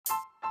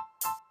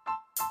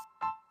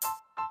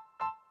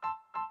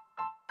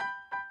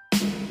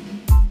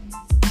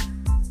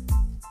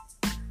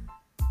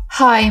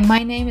Hi,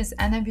 my name is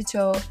Anna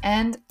Buteau,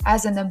 and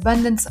as an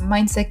abundance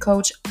mindset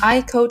coach,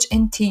 I coach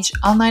and teach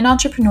online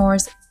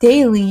entrepreneurs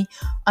daily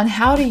on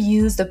how to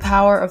use the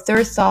power of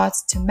their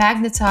thoughts to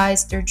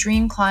magnetize their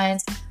dream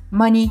clients,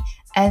 money,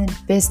 and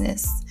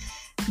business.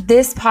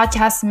 This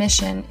podcast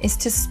mission is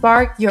to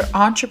spark your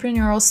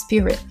entrepreneurial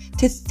spirit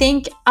to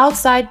think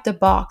outside the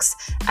box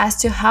as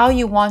to how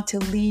you want to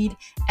lead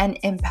and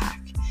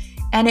impact.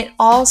 And it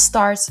all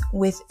starts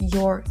with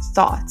your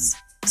thoughts.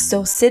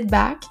 So sit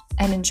back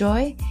and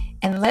enjoy,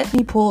 and let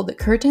me pull the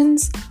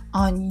curtains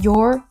on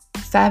your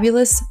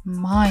fabulous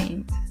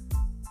mind.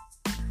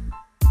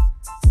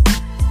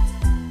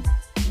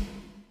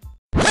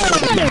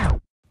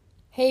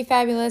 Hey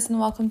fabulous,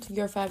 and welcome to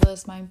your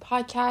Fabulous Mind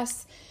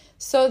podcast.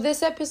 So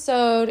this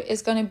episode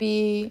is going to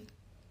be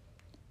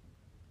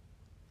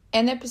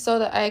an episode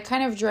that I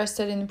kind of addressed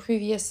it in the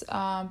previous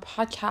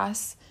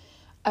podcast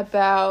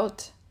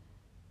about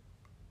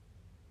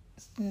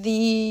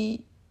the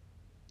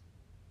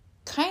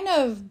kind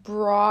of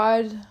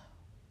broad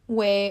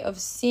way of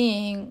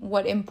seeing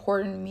what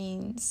important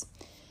means,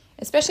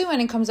 especially when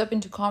it comes up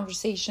into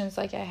conversations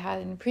like I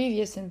had in the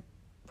previous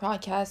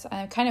podcast.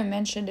 I kind of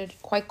mentioned it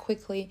quite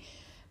quickly,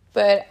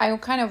 but I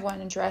kind of want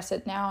to address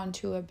it now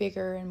into a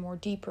bigger and more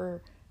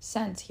deeper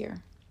sense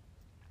here.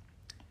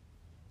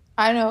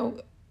 I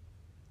know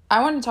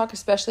I want to talk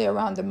especially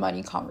around the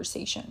money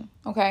conversation,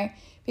 okay?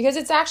 Because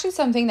it's actually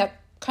something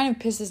that kind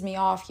of pisses me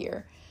off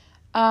here.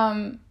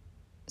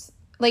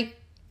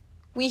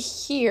 We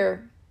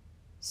hear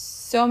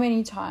so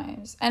many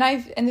times,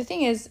 and the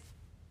thing is,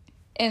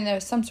 in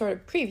some sort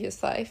of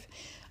previous life,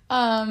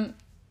 I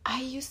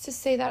used to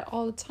say that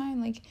all the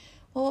time, like,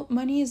 well,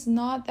 money is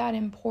not that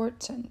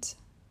important.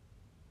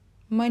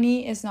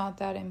 Money is not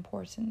that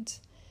important.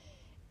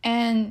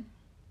 And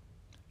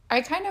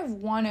I kind of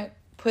want to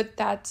put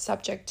that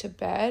subject to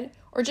bed,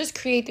 or just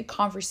create the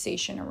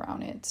conversation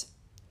around it.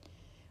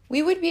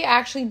 We would be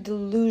actually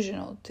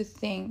delusional to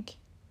think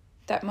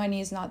that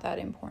money is not that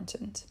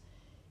important.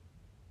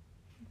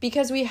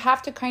 Because we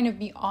have to kind of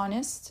be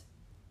honest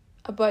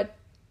about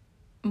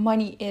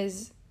money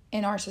is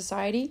in our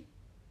society,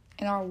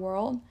 in our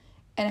world,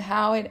 and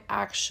how it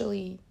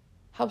actually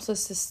helps us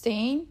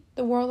sustain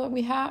the world that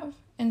we have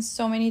in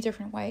so many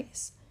different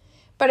ways.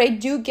 But I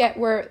do get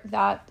where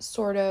that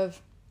sort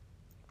of,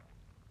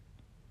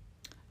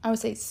 I would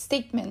say,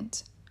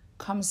 statement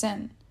comes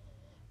in.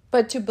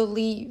 But to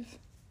believe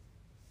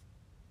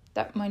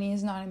that money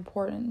is not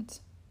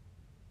important,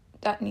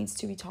 that needs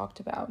to be talked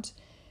about.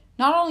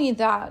 Not only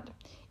that,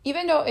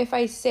 even though if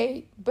I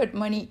say, but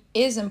money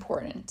is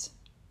important,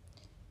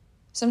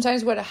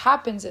 sometimes what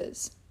happens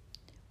is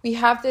we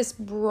have this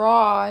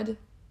broad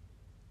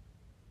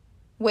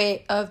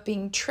way of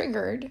being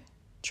triggered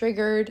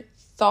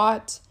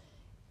thought,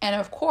 and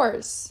of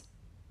course,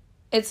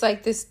 it's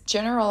like this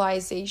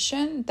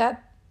generalization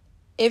that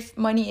if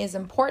money is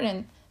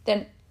important,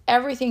 then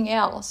everything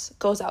else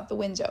goes out the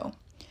window,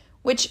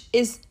 which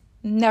is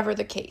never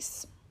the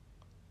case.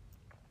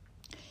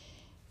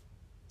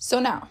 So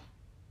now,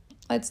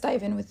 let's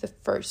dive in with the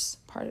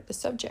first part of the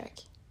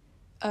subject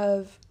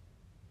of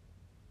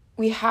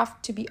we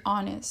have to be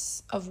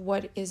honest of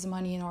what is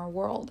money in our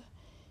world.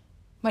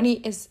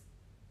 Money is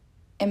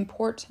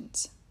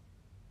important.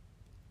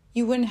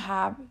 You wouldn't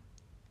have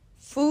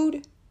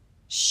food,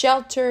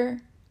 shelter,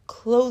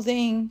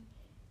 clothing,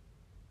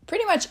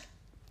 pretty much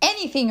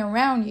anything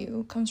around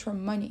you comes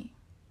from money.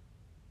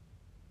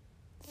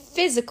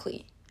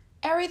 Physically,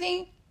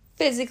 everything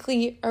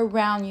physically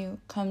around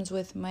you comes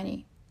with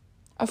money.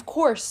 Of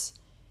course,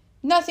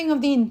 nothing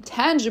of the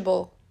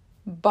intangible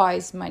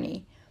buys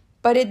money,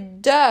 but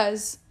it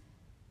does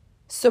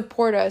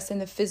support us in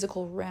the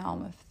physical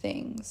realm of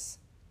things.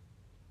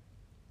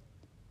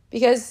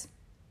 Because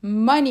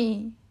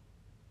money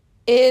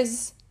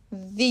is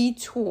the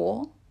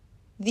tool,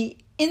 the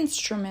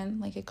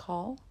instrument, like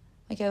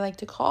I like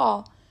to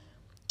call,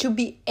 to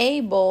be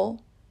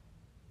able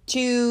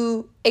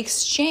to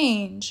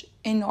exchange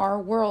in our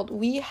world.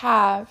 We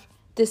have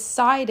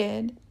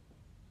decided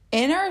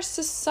in our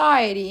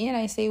society, and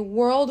I say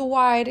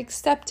worldwide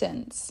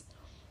acceptance,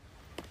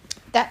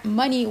 that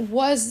money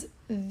was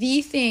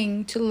the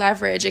thing to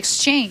leverage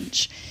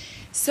exchange.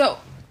 So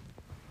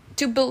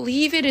to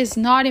believe it is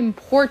not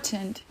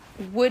important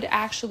would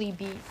actually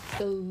be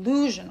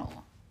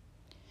delusional.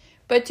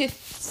 But to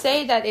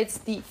say that it's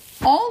the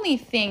only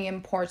thing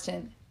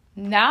important,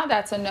 now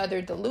that's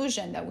another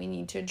delusion that we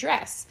need to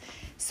address.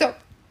 So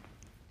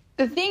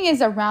the thing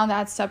is around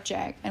that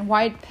subject, and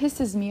why it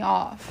pisses me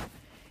off,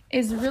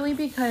 is really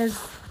because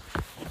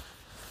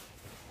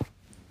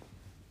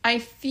I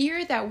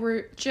fear that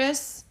we're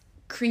just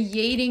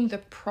creating the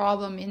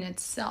problem in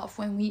itself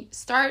when we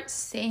start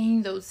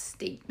saying those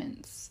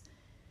statements.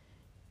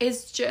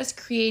 It's just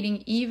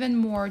creating even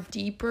more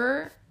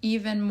deeper,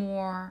 even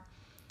more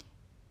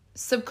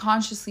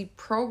subconsciously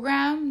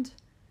programmed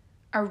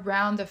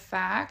around the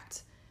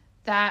fact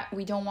that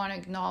we don't want to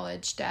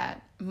acknowledge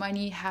that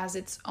money has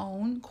its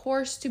own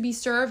course to be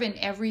served in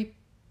every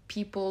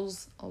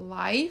people's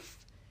life.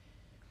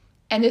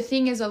 And the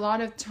thing is, a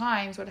lot of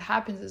times what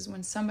happens is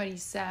when somebody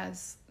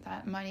says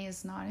that money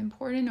is not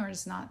important or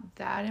is not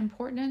that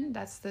important,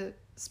 that's the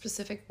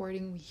specific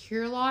wording we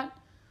hear a lot.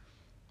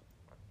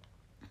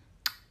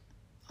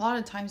 A lot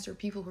of times there are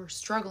people who are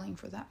struggling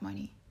for that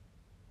money.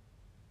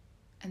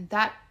 And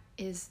that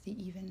is the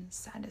even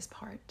saddest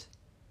part.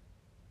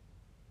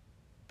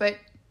 But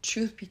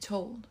truth be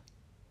told,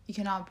 you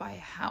cannot buy a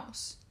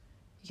house.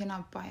 You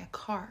cannot buy a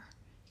car.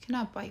 You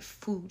cannot buy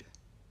food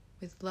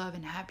with love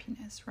and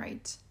happiness,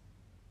 right?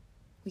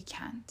 We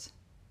can't.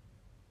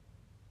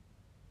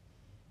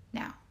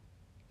 Now,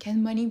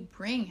 can money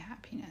bring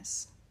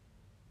happiness?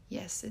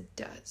 Yes, it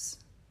does.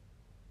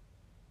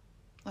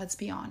 Let's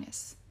be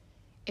honest.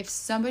 If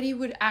somebody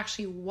would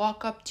actually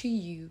walk up to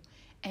you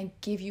and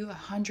give you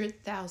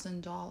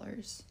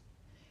 $100,000,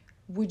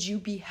 would you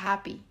be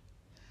happy?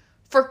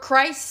 For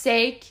Christ's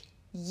sake,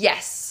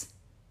 yes.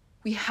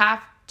 We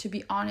have to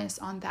be honest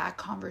on that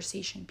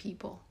conversation,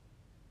 people,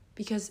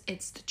 because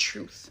it's the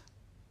truth.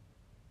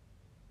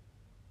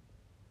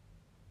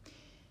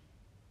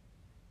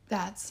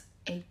 That's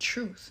a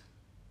truth.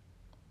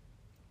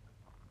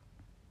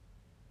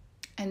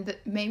 And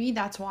maybe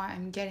that's why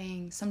I'm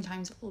getting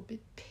sometimes a little bit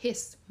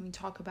pissed when we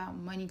talk about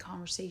money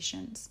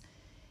conversations.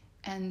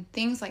 And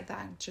things like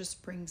that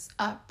just brings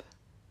up.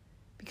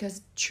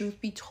 Because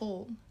truth be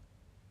told,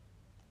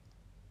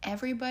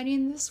 everybody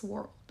in this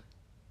world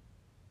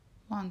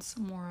wants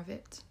more of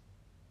it.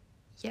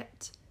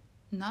 Yet,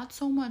 not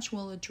so much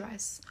will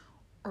address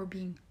or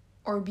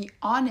be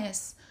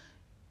honest.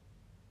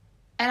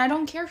 And I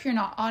don't care if you're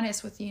not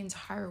honest with the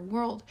entire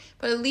world,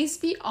 but at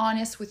least be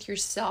honest with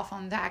yourself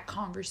on that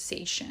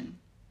conversation.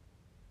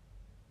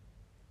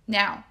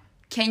 Now,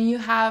 can you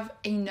have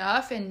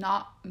enough and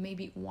not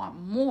maybe want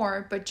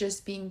more, but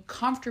just being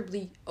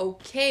comfortably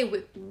okay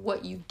with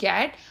what you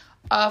get?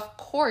 Of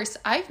course,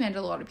 I've met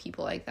a lot of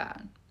people like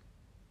that.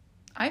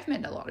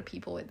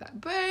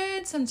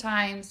 But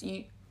sometimes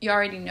you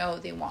already know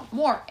they want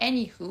more.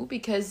 Anywho,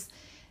 because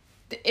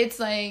it's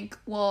like,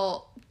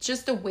 well,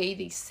 just the way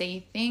they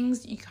say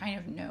things, you kind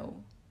of know.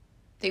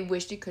 They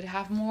wish they could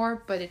have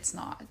more, but it's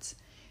not.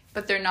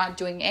 But they're not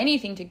doing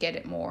anything to get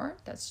it more.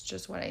 That's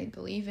just what I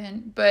believe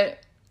in.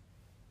 But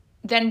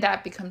then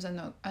that becomes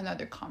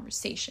another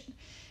conversation.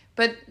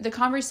 But the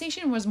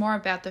conversation was more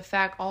about the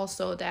fact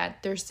also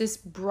that there's this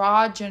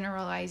broad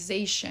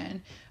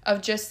generalization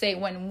of just say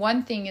when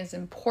one thing is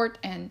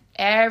important,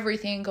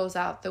 everything goes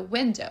out the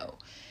window.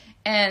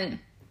 And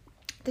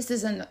this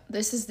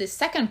is the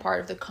second part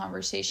of the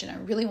conversation I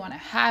really want to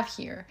have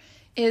here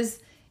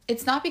is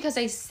it's not because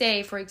I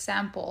say, for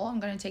example, I'm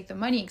going to take the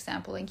money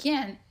example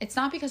again. It's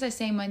not because I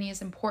say money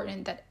is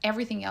important that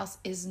everything else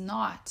is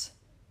not.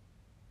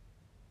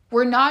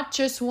 We're not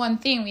just one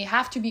thing. We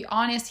have to be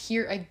honest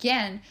here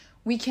again.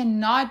 We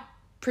cannot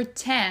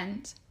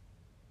pretend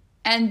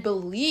and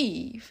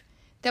believe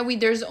that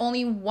there's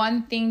only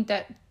one thing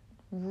that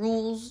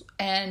rules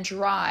and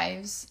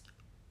drives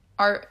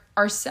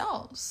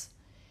ourselves.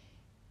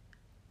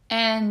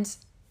 And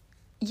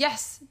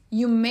yes,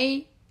 you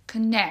may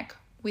connect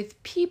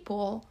with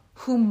people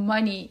whom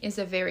money is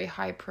a very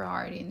high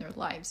priority in their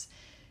lives.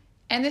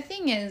 And the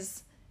thing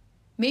is,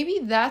 maybe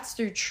that's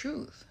their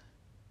truth.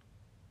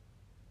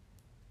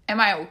 Am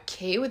I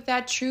okay with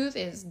that truth?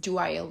 Do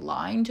I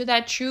align to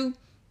that truth?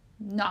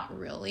 Not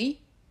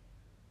really.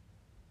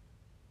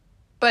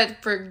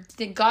 But for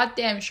the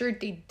goddamn sure,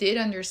 they did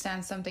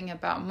understand something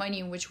about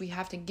money, which we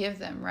have to give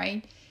them,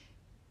 right?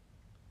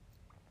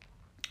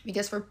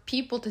 Because for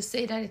people to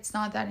say that it's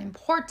not that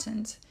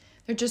important,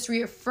 they're just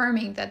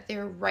reaffirming that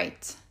they're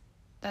right.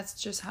 That's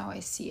just how I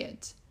see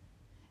it.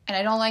 And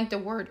I don't like the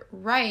word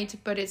right,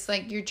 but it's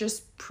like you're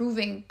just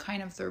proving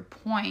kind of their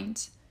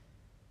point.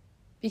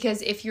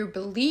 Because if you're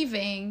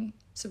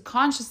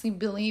subconsciously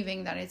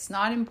believing that it's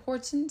not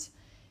important,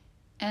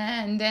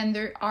 and then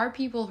there are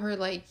people who are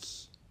like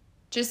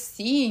just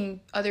seeing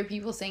other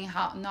people saying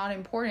how not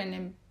important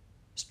and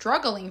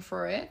struggling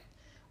for it,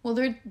 well,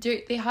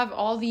 they have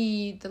all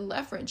the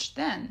leverage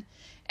then.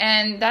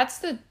 And that's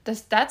the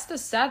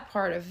sad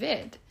part of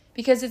it.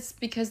 Because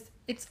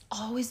it's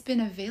always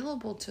been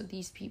available to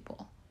these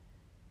people.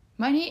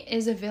 Money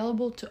is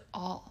available to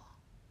all.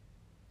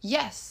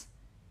 Yes,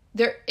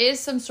 there is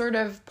some sort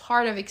of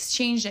part of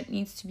exchange that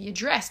needs to be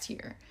addressed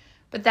here.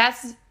 But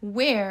that's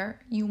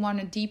where you want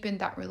to deepen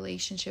that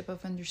relationship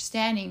of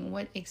understanding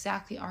what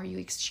exactly are you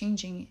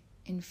exchanging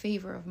in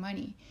favor of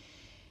money.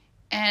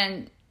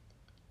 And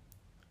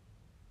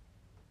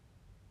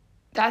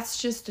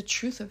that's just the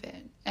truth of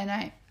it. And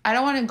I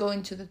don't want to go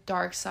into the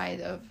dark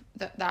side of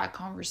that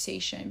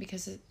conversation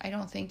because I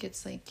don't think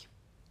it's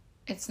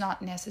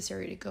not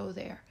necessary to go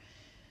there.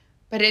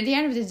 But at the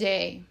end of the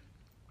day,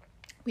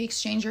 we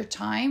exchange our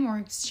time or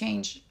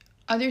exchange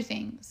other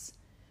things,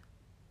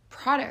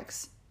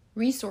 products,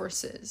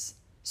 resources,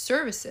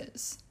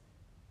 services.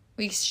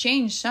 We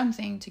exchange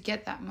something to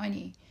get that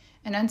money.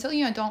 And until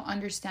you don't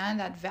understand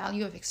that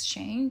value of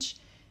exchange,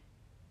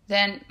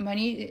 then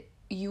money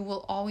you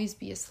will always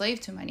be a slave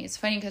to money. It's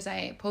funny because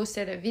I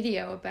posted a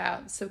video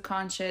about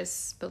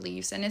subconscious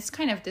beliefs, and it's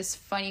kind of this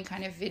funny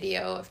kind of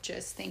video of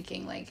just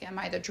thinking like, am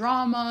I the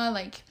drama?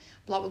 Like,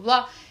 blah, blah,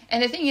 blah.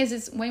 And the thing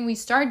is when we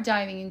start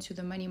diving into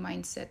the money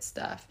mindset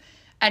stuff,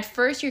 at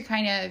first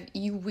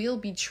you will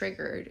be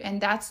triggered.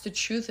 And that's the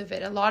truth of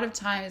it. A lot of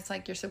times it's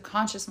like your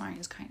subconscious mind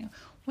is kind of,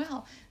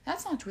 well,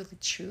 that's not really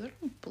true. I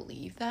don't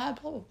believe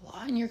that, blah, blah,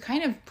 blah. And you're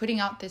kind of putting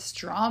out this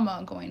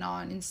drama going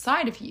on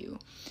inside of you.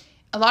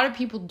 A lot of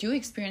people do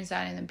experience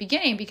that in the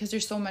beginning because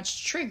there's so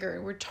much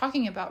trigger. We're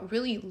talking about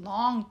really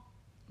long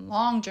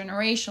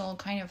generational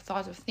kind of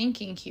thoughts of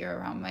thinking here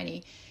around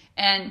money.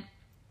 And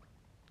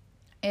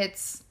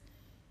it's,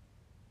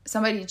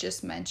 somebody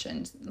just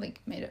mentioned, like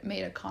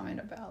made a comment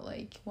about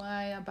like,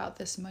 why about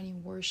this money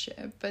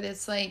worship? But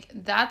it's like,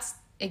 that's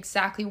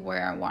exactly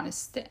where I want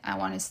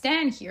to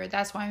stand here.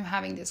 That's why I'm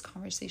having this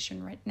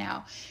conversation right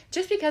now.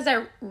 Just because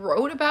I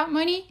wrote about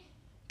money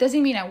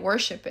doesn't mean I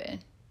worship it.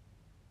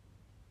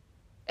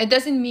 It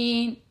doesn't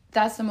mean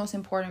that's the most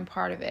important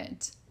part of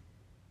it.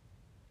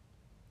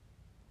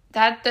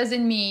 That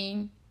doesn't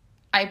mean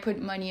I put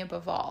money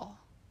above all.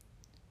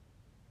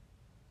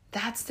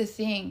 That's the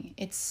thing.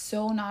 It's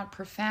so not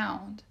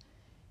profound.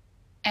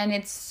 And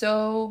it's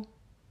so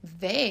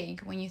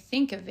vague when you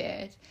think of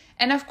it.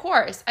 And of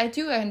course, I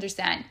do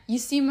understand. You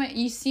see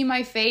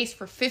my face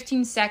for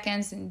 15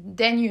 seconds and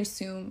then you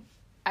assume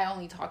I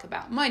only talk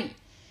about money.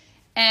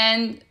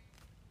 And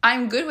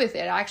I'm good with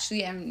it.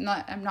 Actually, I'm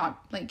not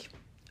like,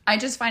 I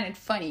just find it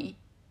funny.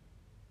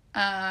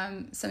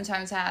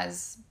 Sometimes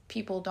as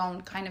people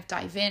don't kind of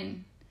dive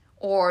in,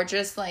 or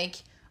just like,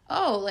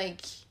 oh,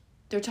 like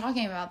they're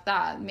talking about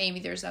that. Maybe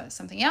there's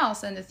something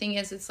else. And the thing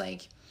is, it's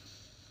like,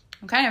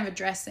 I'm kind of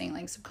addressing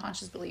like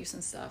subconscious beliefs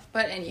and stuff.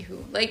 But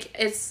anywho, like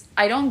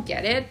I don't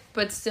get it,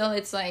 but still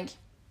it's like,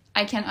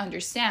 I can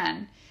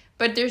understand.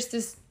 But there's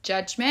this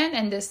judgment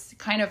and this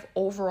kind of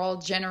overall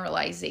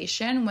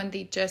generalization when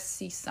they just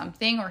see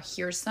something or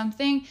hear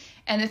something.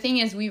 And the thing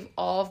is, we've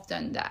all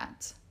done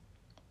that.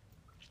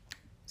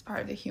 It's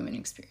part of the human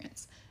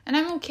experience. And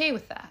I'm okay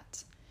with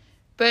that.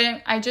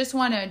 But I just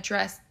want to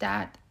address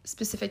that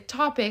specific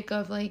topic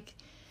of like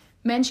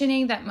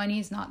mentioning that money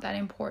is not that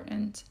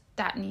important.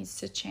 That needs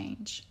to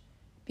change.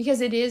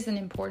 Because it is an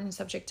important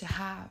subject to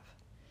have.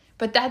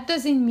 But that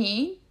doesn't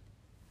mean,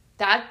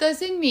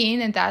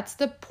 and that's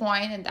the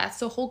point, and that's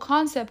the whole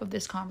concept of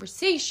this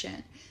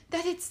conversation,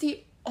 that it's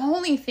the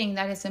only thing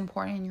that is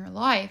important in your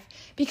life.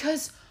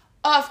 Because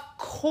of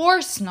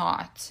course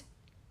not.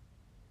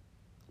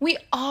 We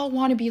all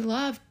want to be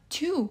loved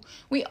too.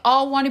 We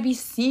all want to be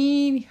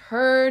seen,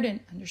 heard,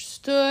 and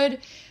understood.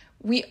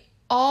 We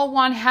all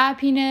want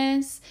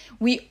happiness.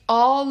 We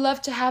all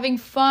love to having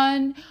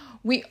fun.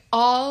 We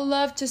all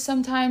love to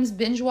sometimes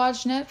binge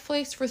watch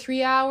Netflix for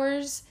 3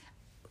 hours.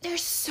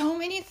 There's so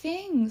many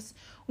things.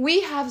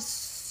 We have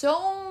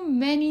so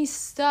many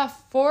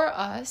stuff for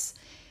us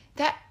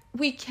that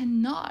we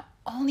cannot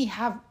only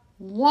have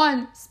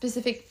one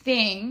specific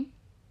thing,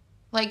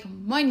 like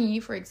money,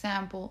 for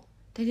example,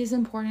 that is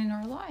important in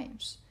our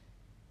lives.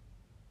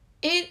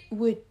 It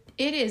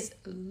is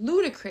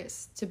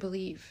ludicrous to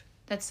believe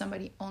that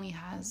somebody only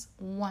has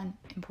one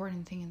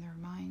important thing in their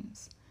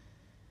minds.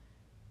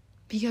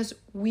 Because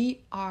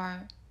we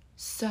are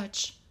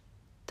such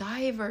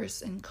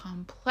diverse and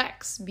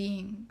complex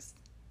beings.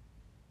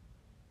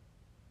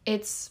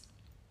 It's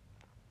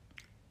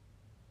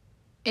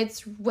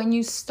when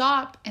you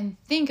stop and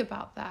think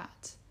about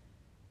that,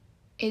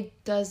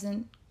 it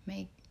doesn't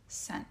make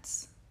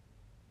sense.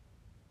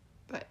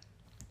 But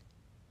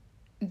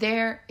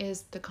there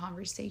is the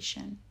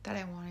conversation that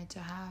I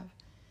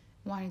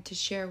wanted to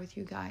share with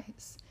you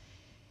guys.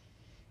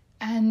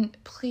 And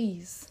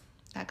please,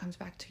 that comes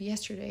back to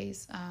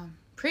yesterday's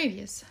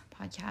previous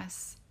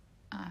podcast,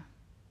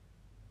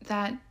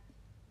 that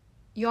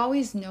you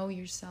always know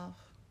yourself.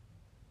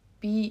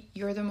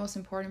 You're the most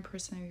important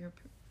person of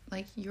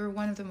you're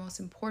one of the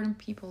most important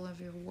people of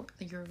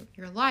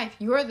your life.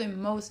 You're the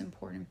most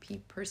important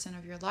person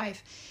of your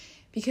life,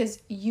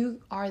 because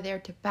you are there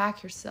to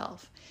back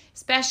yourself,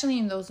 especially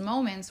in those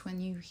moments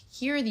when you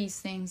hear these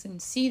things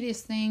and see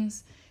these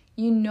things.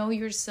 You know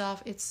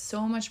yourself. It's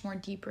so much more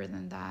deeper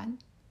than that.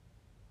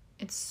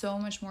 It's so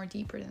much more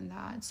deeper than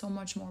that. It's so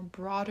much more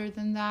broader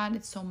than that.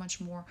 It's so much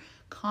more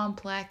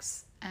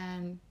complex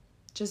and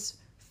just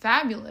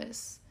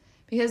fabulous.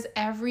 Because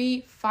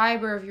every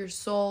fiber of your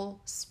soul,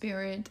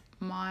 spirit,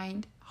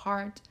 mind,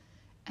 heart,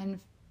 and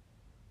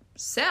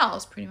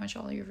cells, pretty much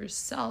all of your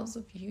cells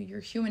of your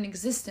human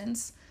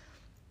existence,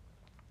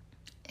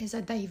 is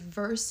a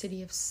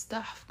diversity of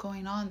stuff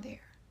going on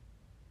there.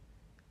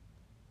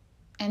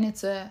 And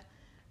it's a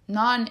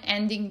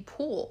non-ending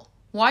pool.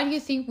 Why do you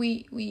think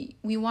we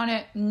want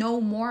to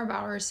know more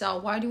about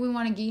ourselves? Why do we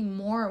want to gain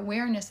more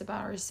awareness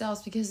about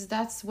ourselves? Because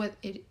that's what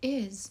it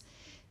is.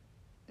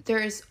 There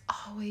is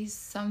always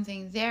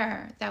something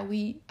there that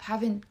we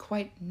haven't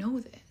quite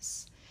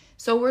noticed.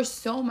 So we're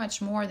so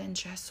much more than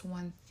just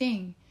one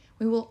thing.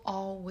 We will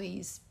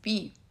always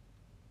be.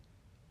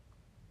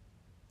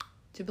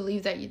 to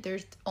believe that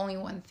there's only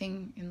one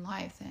thing in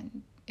life,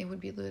 then it would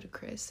be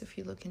ludicrous if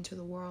you look into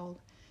the world.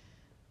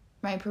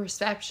 My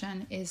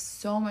perception is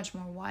so much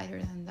more wider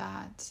than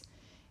that.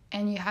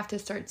 And you have to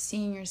start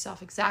seeing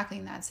yourself exactly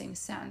in that same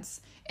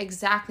sense.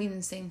 Exactly in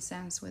the same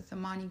sense with the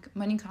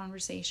money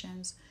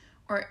conversations,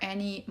 or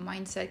any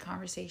mindset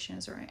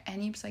conversations, or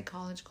any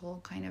psychological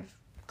kind of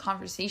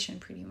conversation,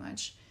 pretty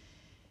much.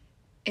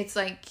 It's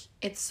like,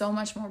 it's so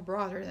much more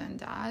broader than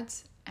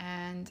that.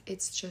 And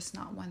it's just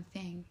not one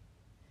thing.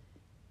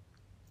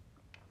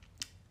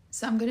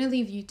 So I'm going to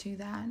leave you to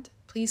that.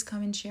 Please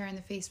come and share in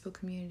the Facebook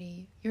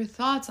community your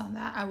thoughts on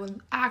that. I would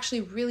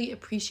actually really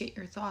appreciate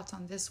your thoughts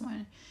on this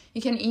one.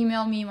 You can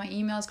email me. My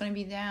email is going to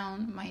be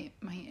down. My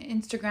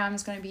Instagram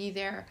is going to be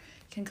there.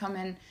 You can come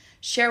and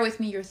share with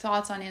me your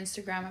thoughts on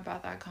Instagram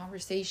about that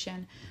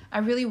conversation. I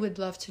really would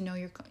love to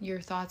know your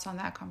thoughts on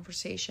that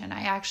conversation.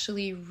 I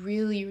actually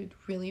really,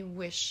 really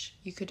wish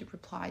you could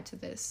reply to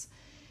this,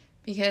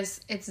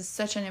 because it's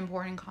such an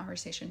important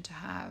conversation to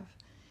have.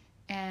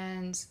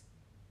 And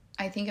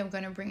I think I'm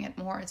going to bring it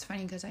more. It's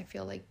funny because I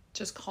feel like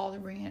just called to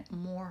bring it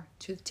more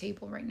to the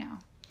table right now.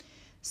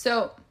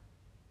 So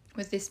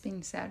with this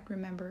being said,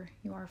 remember,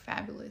 you are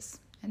fabulous.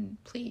 And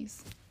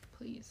please,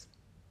 please,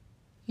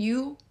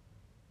 you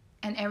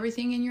and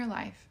everything in your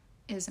life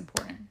is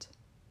important,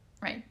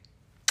 right?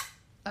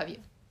 Love you.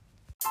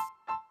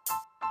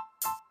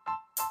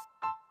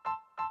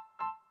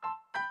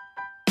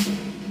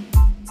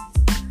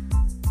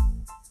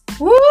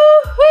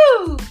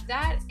 Woohoo!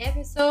 That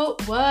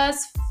episode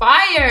was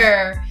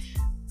fire!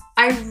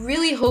 I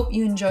really hope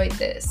you enjoyed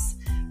this.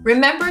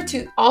 Remember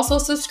to also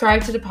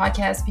subscribe to the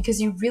podcast,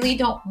 because you really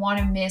don't want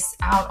to miss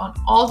out on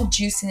all the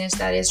juiciness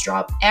that is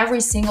dropped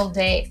every single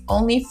day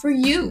only for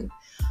you.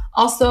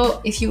 Also,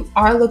 if you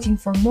are looking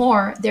for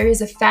more, there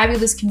is a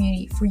fabulous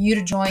community for you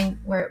to join,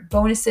 where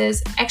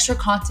bonuses, extra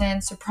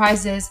content,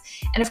 surprises,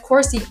 and of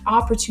course the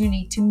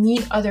opportunity to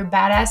meet other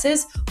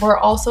badasses who are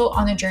also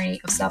on a journey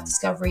of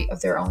self-discovery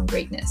of their own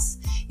greatness.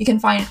 You can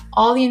find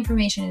all the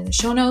information in the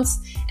show notes.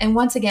 And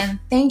once again,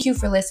 thank you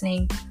for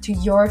listening to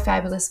Your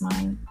Fabulous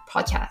Mind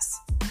podcast.